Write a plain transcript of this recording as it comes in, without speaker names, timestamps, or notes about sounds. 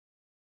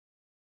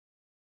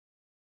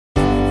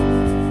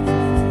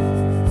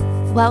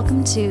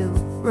Welcome to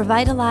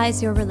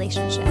Revitalize Your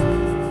Relationship.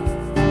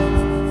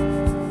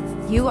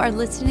 You are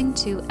listening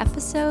to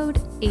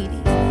episode 80,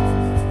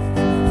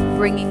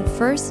 bringing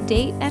first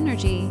date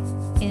energy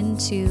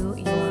into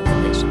your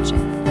relationship.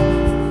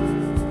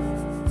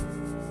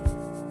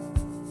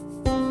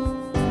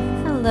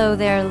 Hello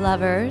there,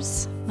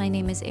 lovers. My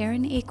name is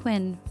Erin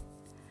Aquin,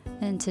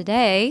 and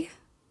today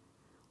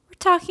we're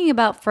talking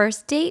about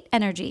first date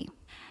energy.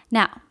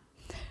 Now,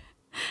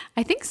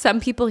 I think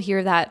some people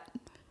hear that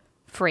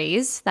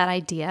phrase, that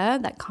idea,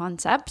 that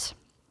concept,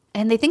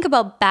 and they think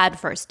about bad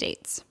first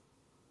dates.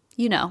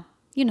 You know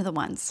the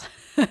ones.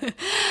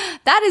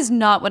 That is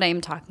not what I am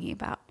talking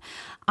about.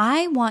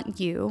 I want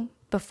you,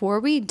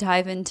 before we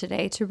dive in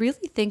today, to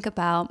really think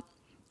about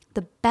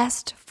the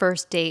best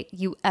first date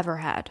you ever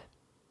had.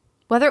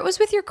 Whether it was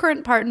with your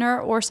current partner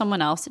or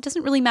someone else, it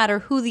doesn't really matter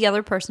who the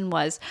other person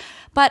was,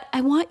 but I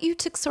want you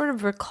to sort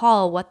of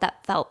recall what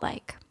that felt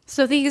like.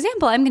 So the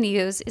example I'm going to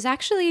use is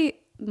actually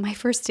my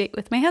first date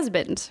with my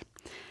husband.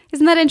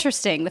 Isn't that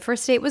interesting? The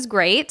first date was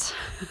great,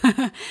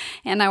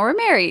 and now we're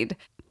married.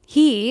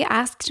 He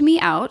asked me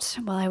out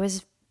while I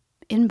was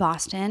in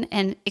Boston,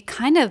 and it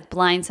kind of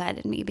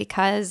blindsided me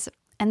because,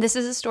 and this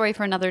is a story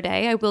for another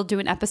day, I will do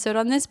an episode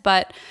on this,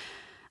 but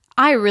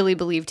I really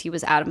believed he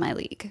was out of my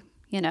league.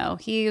 You know,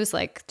 he was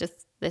like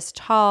just this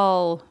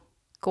tall,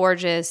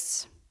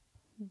 gorgeous,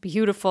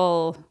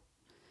 beautiful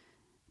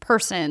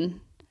person.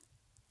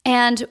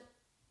 And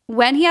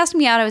when he asked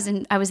me out,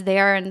 I was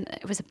there, and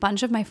it was a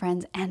bunch of my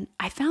friends, and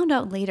I found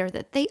out later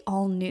that they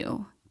all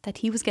knew that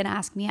he was going to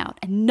ask me out,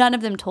 and none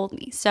of them told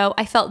me. So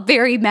I felt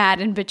very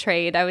mad and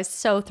betrayed. I was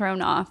so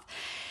thrown off.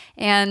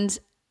 And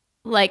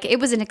it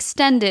was an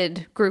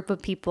extended group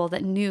of people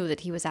that knew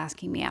that he was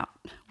asking me out.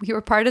 We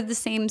were part of the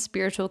same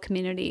spiritual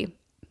community,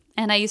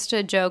 and I used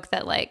to joke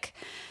that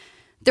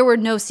there were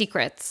no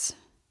secrets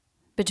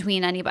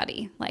between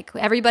anybody.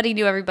 Everybody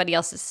knew everybody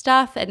else's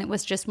stuff, and it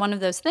was just one of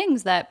those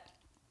things that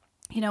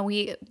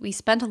we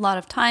spent a lot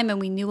of time and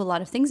we knew a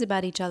lot of things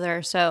about each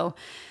other. So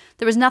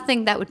there was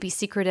nothing that would be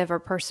secretive or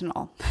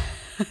personal,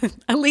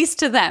 at least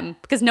to them,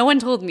 because no one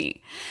told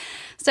me.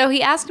 So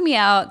he asked me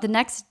out the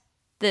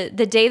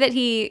day that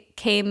he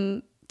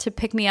came to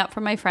pick me up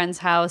from my friend's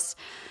house.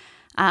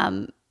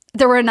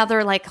 There were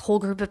another whole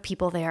group of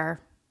people there,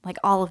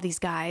 all of these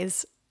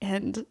guys.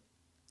 And,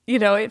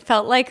 it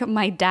felt like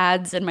my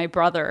dad's and my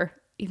brother,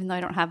 even though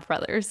I don't have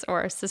brothers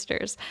or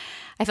sisters.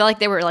 I felt like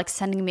they were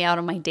sending me out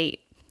on my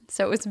date.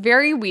 So it was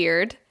very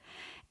weird,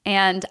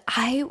 and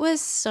I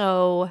was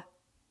so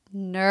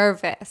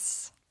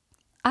nervous.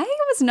 I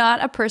was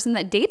not a person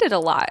that dated a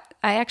lot.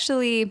 I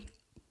actually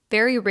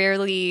very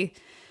rarely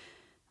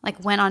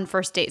went on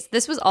first dates.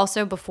 This was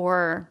also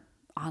before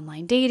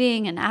online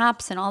dating and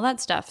apps and all that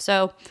stuff.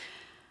 So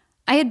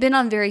I had been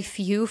on very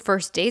few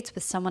first dates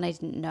with someone I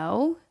didn't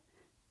know.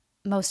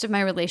 Most of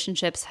my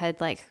relationships had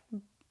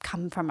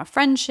come from a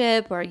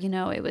friendship or,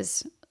 it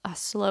was a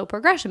slow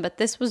progression, but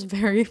this was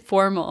very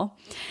formal.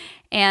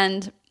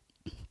 And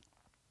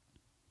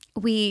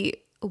we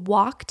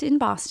walked in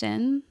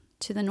Boston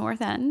to the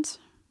North End,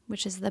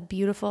 which is the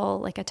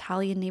beautiful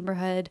Italian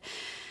neighborhood.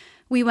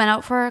 We went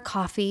out for a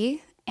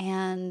coffee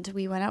and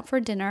we went out for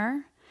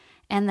dinner.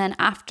 And then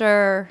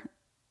after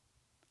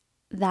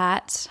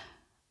that,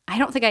 I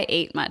don't think I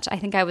ate much. I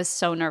think I was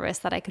so nervous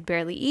that I could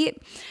barely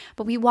eat.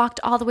 But we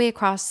walked all the way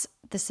across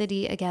the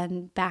city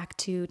again back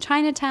to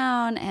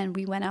Chinatown, and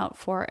we went out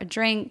for a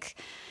drink,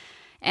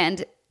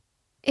 and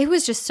it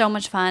was just so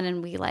much fun.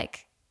 And we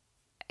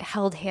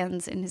held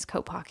hands in his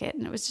coat pocket,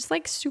 and it was just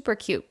super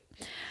cute.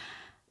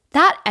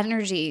 That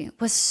energy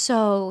was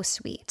so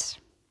sweet.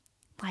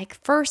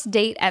 First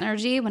date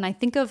energy, when I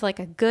think of a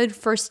good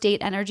first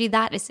date energy,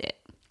 that is it.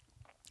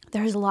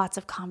 There's lots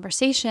of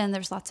conversation.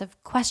 There's lots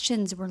of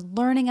questions. We're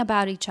learning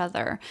about each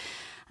other.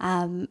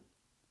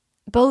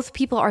 Both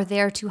people are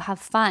there to have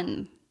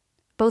fun.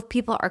 Both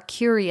people are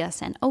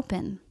curious and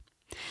open.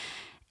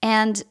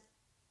 And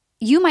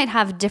you might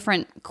have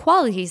different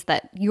qualities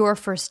that your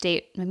first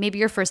date, maybe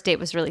your first date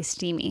was really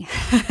steamy.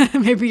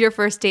 Maybe your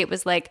first date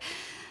was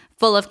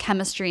full of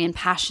chemistry and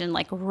passion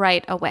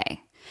right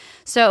away.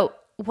 So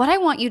what I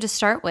want you to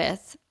start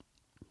with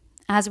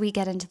as we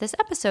get into this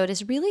episode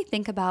is really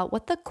think about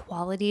what the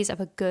qualities of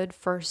a good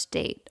first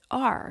date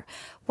are.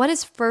 What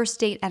is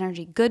first date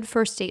energy, good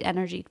first date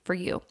energy for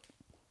you?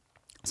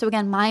 So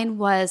again, mine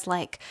was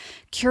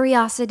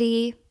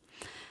curiosity,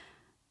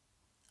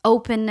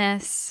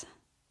 openness,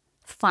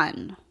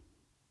 fun.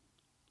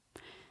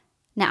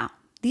 Now,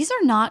 these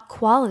are not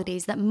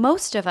qualities that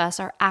most of us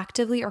are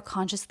actively or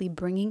consciously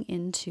bringing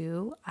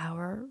into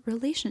our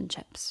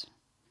relationships.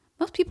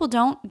 Most people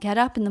don't get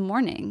up in the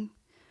morning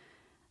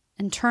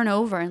and turn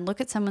over and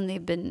look at someone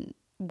they've been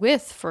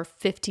with for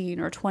 15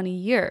 or 20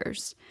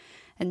 years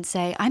and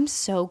say, I'm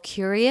so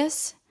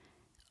curious,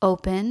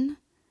 open,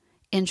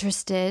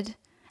 interested,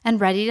 and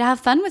ready to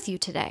have fun with you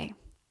today.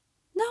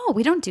 No,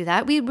 we don't do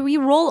that. We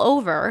roll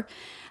over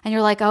and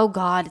you're like, oh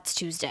God, it's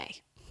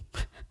Tuesday.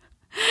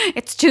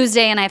 it's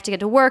Tuesday and I have to get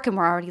to work and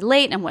we're already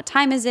late and what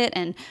time is it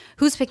and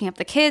who's picking up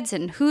the kids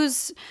and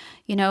who's,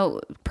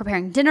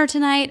 preparing dinner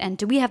tonight and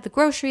do we have the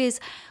groceries?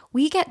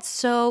 We get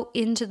so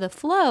into the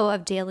flow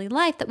of daily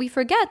life that we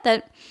forget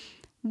that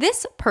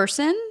this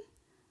person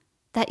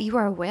that you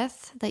are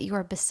with, that you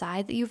are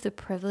beside, that you have the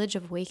privilege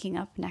of waking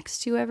up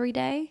next to every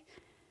day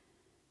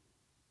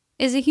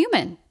is a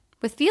human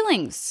with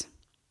feelings,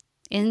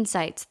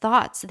 insights,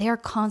 thoughts. They are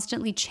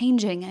constantly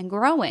changing and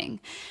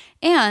growing.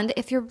 And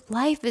if your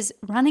life is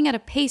running at a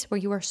pace where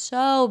you are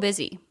so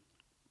busy,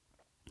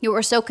 you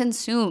are so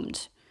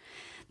consumed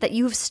that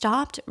you've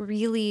stopped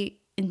really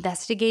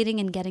investigating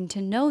and getting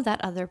to know that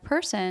other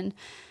person,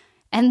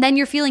 and then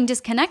you're feeling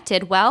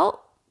disconnected,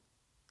 well,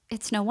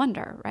 it's no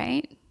wonder,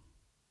 right?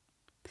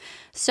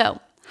 So,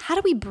 how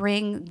do we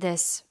bring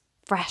this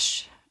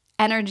fresh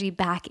energy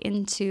back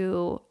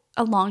into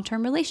a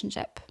long-term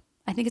relationship?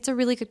 I think it's a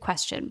really good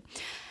question.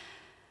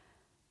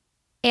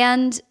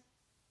 And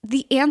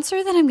the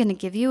answer that I'm going to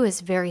give you is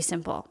very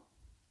simple.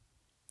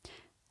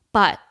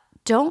 But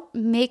don't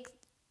make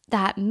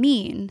that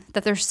mean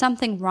that there's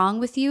something wrong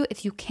with you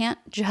if you can't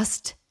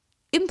just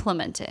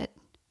implement it.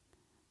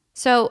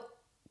 So,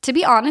 to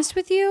be honest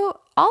with you,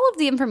 all of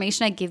the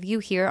information I give you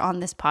here on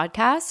this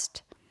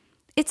podcast,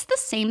 it's the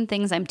same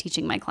things I'm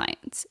teaching my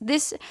clients.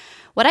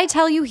 What I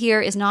tell you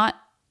here is not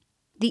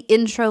the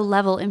intro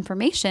level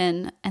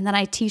information and then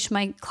I teach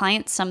my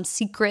clients some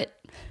secret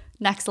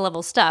next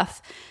level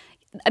stuff.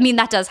 I mean,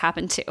 that does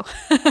happen too.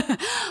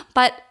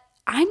 But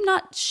I'm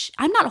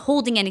not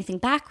holding anything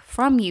back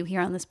from you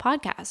here on this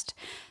podcast.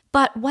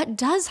 But what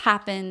does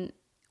happen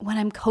when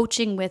I'm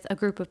coaching with a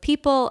group of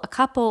people, a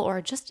couple,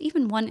 or just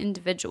even one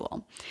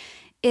individual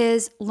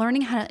is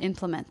learning how to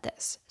implement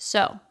this.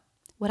 So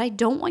what I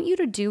don't want you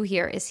to do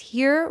here is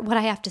hear what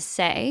I have to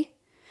say,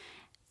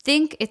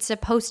 think it's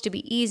supposed to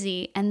be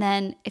easy, and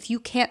then if you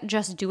can't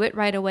just do it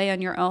right away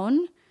on your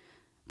own,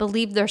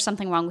 believe there's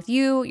something wrong with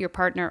you, your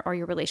partner, or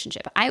your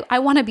relationship. I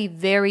want to be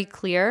very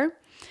clear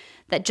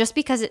that just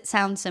because it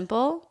sounds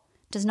simple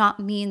does not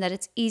mean that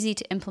it's easy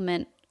to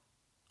implement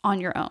on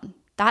your own.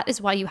 That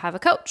is why you have a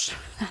coach.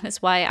 That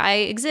is why I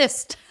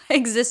exist. I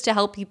exist to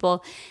help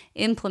people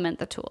implement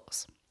the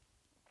tools.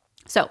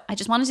 So I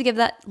just wanted to give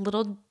that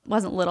it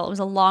was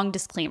a long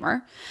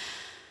disclaimer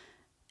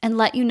and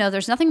let you know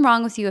there's nothing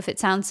wrong with you if it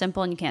sounds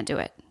simple and you can't do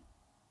it.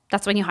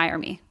 That's when you hire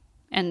me.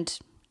 And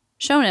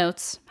show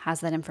notes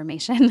has that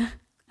information.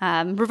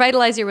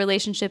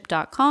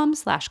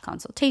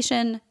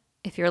 Revitalizeyourrelationship.com/consultation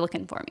if you're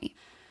looking for me.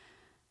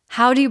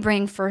 How do you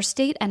bring first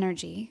date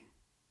energy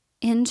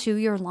into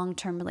your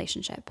long-term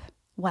relationship?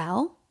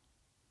 Well,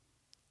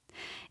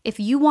 if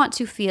you want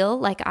to feel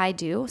like I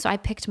do, so I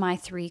picked my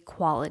 3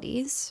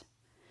 qualities.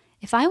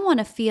 If I want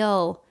to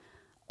feel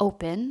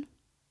open,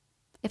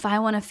 if I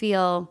want to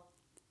feel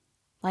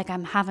like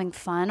I'm having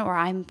fun or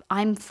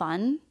I'm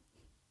fun,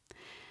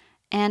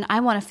 and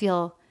I want to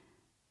feel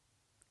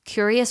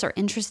curious or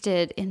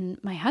interested in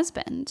my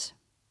husband,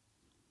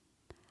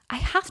 I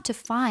have to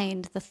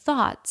find the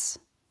thoughts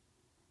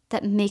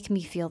that make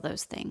me feel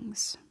those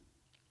things.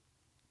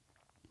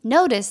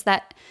 Notice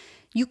that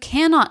you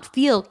cannot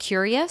feel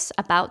curious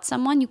about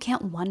someone. You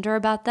can't wonder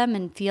about them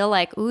and feel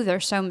like, ooh, they're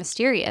so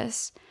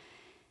mysterious,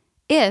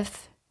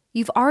 if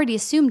you've already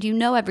assumed you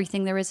know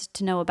everything there is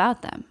to know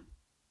about them,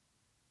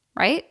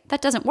 right?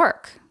 That doesn't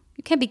work.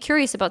 You can't be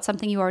curious about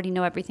something you already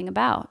know everything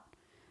about.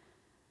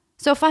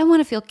 So if I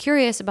want to feel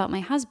curious about my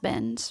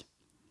husband,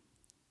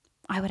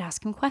 I would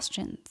ask him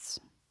questions.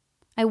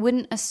 I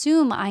wouldn't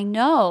assume I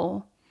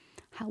know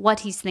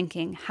what he's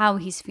thinking, how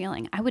he's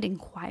feeling. I would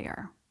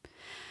inquire.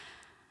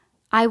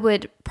 I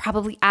would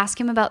probably ask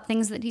him about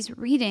things that he's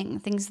reading,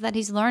 things that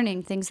he's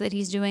learning, things that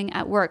he's doing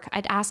at work.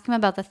 I'd ask him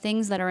about the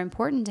things that are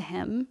important to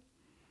him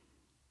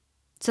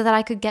so that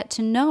I could get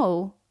to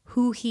know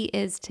who he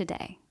is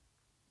today.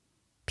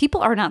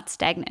 People are not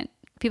stagnant.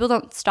 People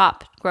don't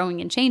stop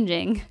growing and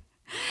changing.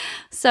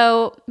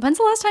 So when's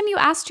the last time you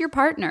asked your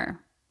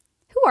partner,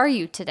 who are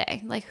you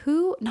today? Like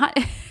who, not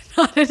in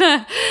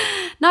a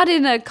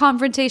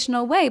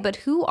confrontational way, but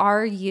who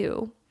are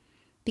you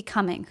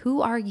becoming?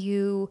 Who are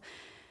you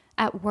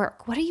at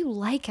work? What are you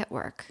like at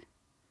work?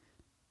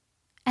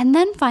 And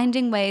then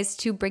finding ways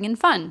to bring in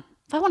fun.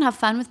 If I want to have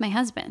fun with my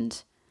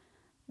husband,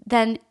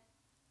 then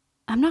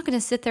I'm not going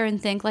to sit there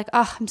and think like,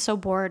 oh, I'm so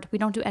bored. We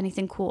don't do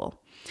anything cool.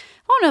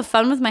 If I want to have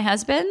fun with my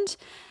husband,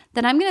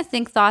 then I'm going to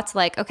think thoughts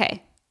like,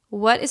 okay,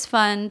 what is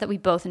fun that we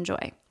both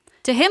enjoy?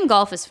 To him,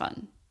 golf is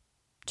fun.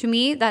 To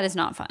me, that is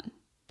not fun.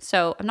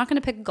 So I'm not going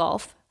to pick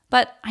golf,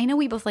 but I know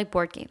we both like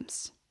board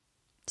games.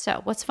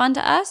 So what's fun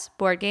to us?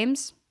 Board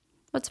games.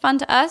 What's fun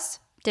to us?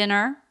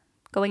 Dinner,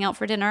 going out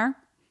for dinner.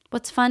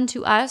 What's fun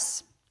to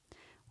us?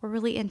 We're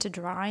really into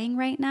drawing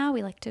right now.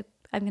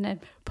 I'm going to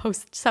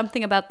post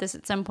something about this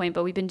at some point,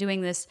 but we've been doing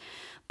this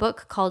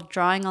book called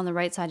Drawing on the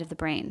Right Side of the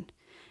Brain.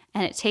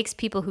 And it takes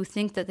people who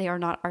think that they are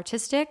not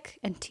artistic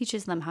and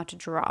teaches them how to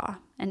draw.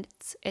 And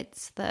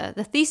it's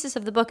the thesis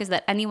of the book is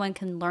that anyone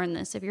can learn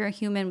this. If you're a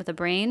human with a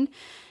brain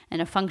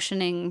and a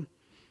functioning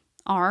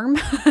arm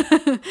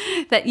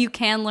that you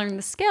can learn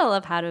the skill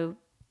of how to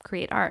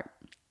create art.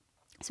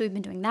 So we've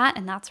been doing that,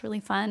 and that's really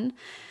fun.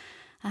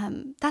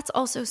 That's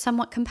also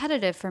somewhat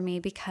competitive for me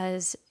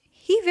because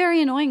he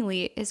very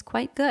annoyingly is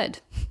quite good.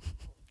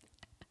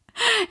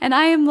 And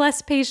I am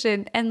less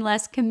patient and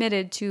less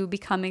committed to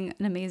becoming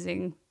an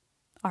amazing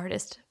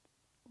artist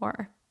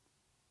or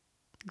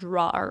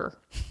drawer.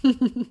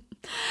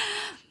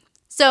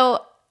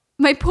 So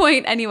my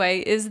point anyway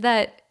is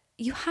that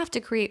you have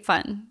to create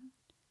fun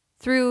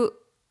through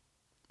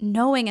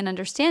knowing and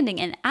understanding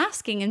and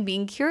asking and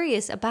being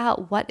curious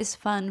about what is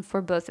fun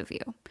for both of you.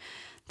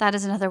 That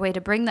is another way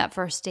to bring that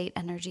first date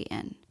energy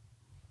in.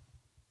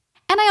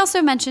 And I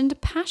also mentioned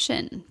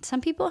passion.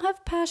 Some people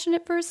have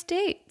passionate first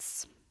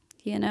dates.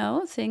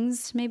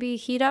 Things maybe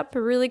heat up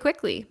really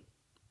quickly.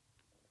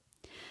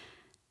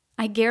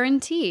 I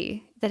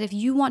guarantee that if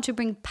you want to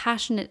bring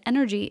passionate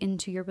energy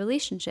into your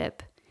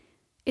relationship,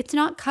 it's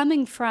not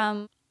coming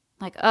from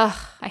like,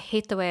 I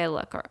hate the way I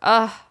look, or,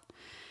 I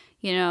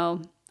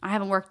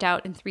haven't worked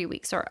out in 3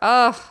 weeks, or,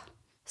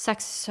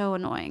 sex is so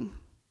annoying.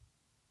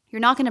 You're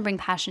not going to bring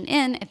passion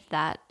in if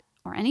that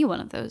or any one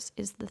of those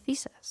is the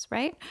thesis,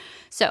 right?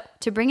 So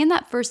to bring in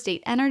that first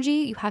date energy,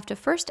 you have to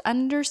first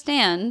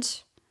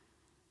understand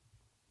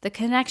the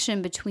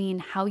connection between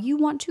how you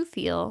want to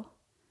feel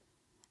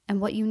and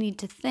what you need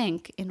to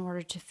think in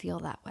order to feel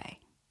that way.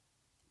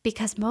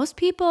 Because most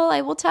people,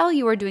 I will tell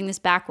you, are doing this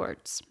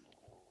backwards.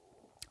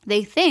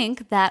 They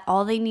think that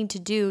all they need to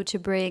do to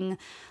bring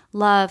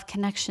love,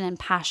 connection, and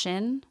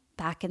passion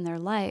back in their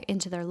life,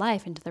 into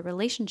their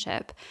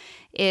relationship,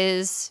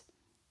 is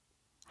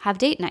have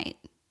date night.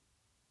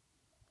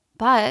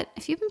 But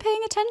if you've been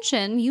paying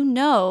attention, you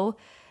know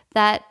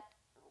that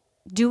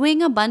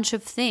doing a bunch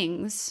of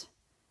things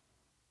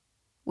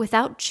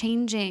without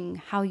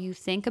changing how you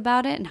think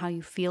about it and how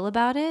you feel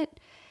about it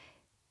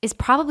is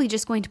probably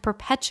just going to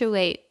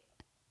perpetuate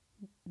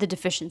the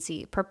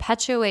deficiency,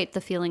 perpetuate the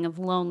feeling of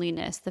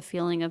loneliness, the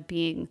feeling of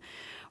being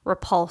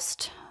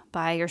repulsed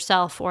by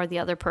yourself or the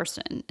other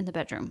person in the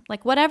bedroom.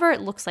 Like whatever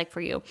it looks like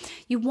for you,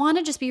 you want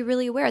to just be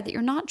really aware that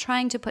you're not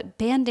trying to put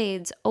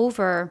Band-Aids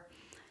over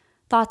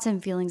thoughts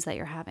and feelings that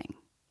you're having.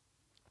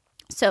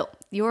 So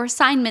your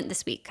assignment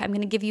this week, I'm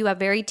going to give you a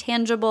very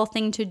tangible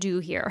thing to do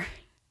here.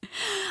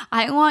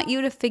 I want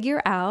you to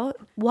figure out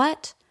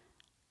what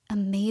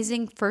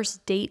amazing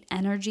first date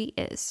energy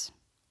is.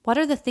 What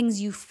are the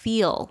things you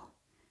feel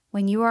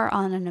when you are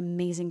on an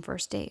amazing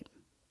first date?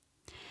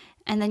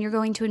 And then you're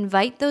going to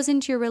invite those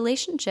into your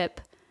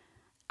relationship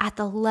at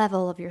the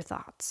level of your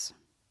thoughts.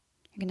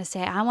 You're going to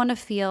say, I want to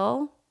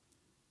feel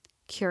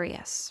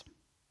curious.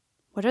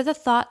 What are the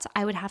thoughts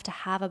I would have to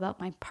have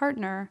about my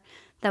partner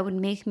that would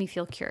make me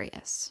feel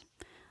curious?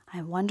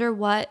 I wonder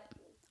what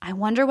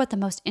the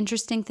most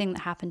interesting thing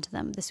that happened to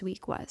them this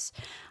week was.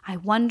 I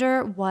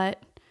wonder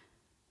what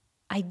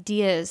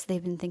ideas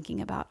they've been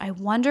thinking about. I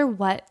wonder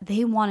what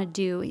they want to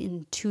do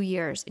in 2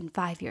 years, in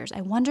 5 years.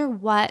 I wonder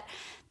what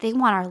they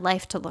want our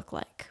life to look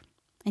like.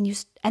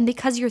 And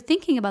because you're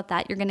thinking about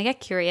that, you're going to get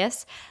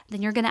curious.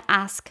 Then you're going to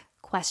ask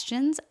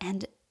questions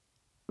and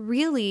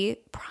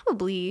really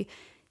probably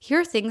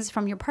hear things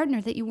from your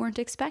partner that you weren't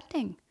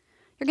expecting.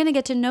 You're going to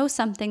get to know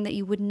something that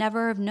you would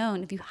never have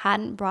known if you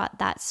hadn't brought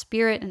that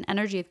spirit and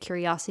energy of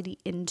curiosity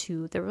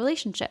into the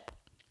relationship.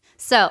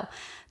 So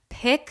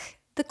pick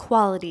the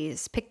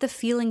qualities, pick the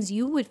feelings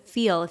you would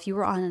feel if you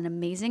were on an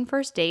amazing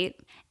first date.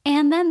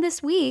 And then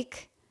this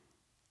week,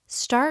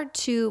 start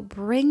to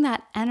bring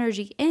that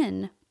energy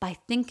in by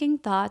thinking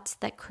thoughts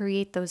that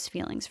create those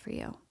feelings for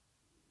you.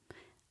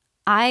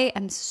 I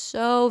am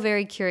so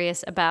very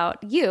curious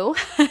about you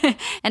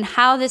and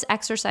how this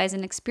exercise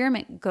and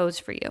experiment goes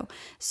for you.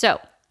 So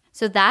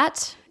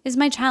that is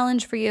my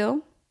challenge for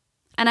you.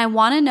 And I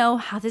want to know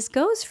how this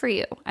goes for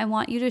you. I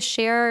want you to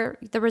share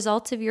the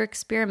results of your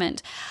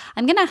experiment.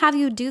 I'm going to have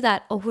you do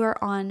that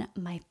over on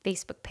my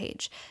Facebook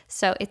page.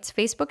 So it's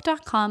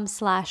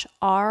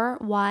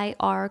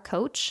facebook.com/RYR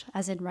coach,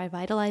 as in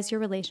revitalize your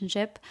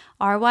relationship,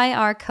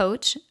 RYR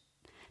coach.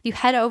 If you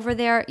head over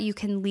there, you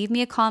can leave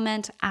me a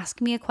comment,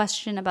 ask me a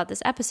question about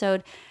this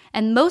episode,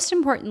 and most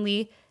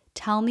importantly,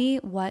 tell me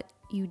what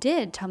you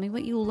did. Tell me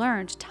what you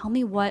learned. Tell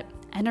me what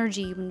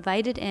energy you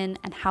invited in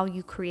and how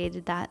you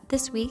created that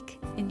this week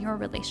in your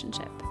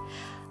relationship.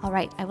 All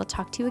right, I will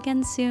talk to you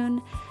again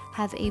soon.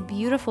 Have a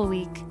beautiful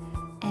week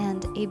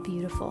and a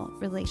beautiful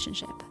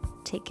relationship.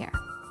 Take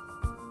care.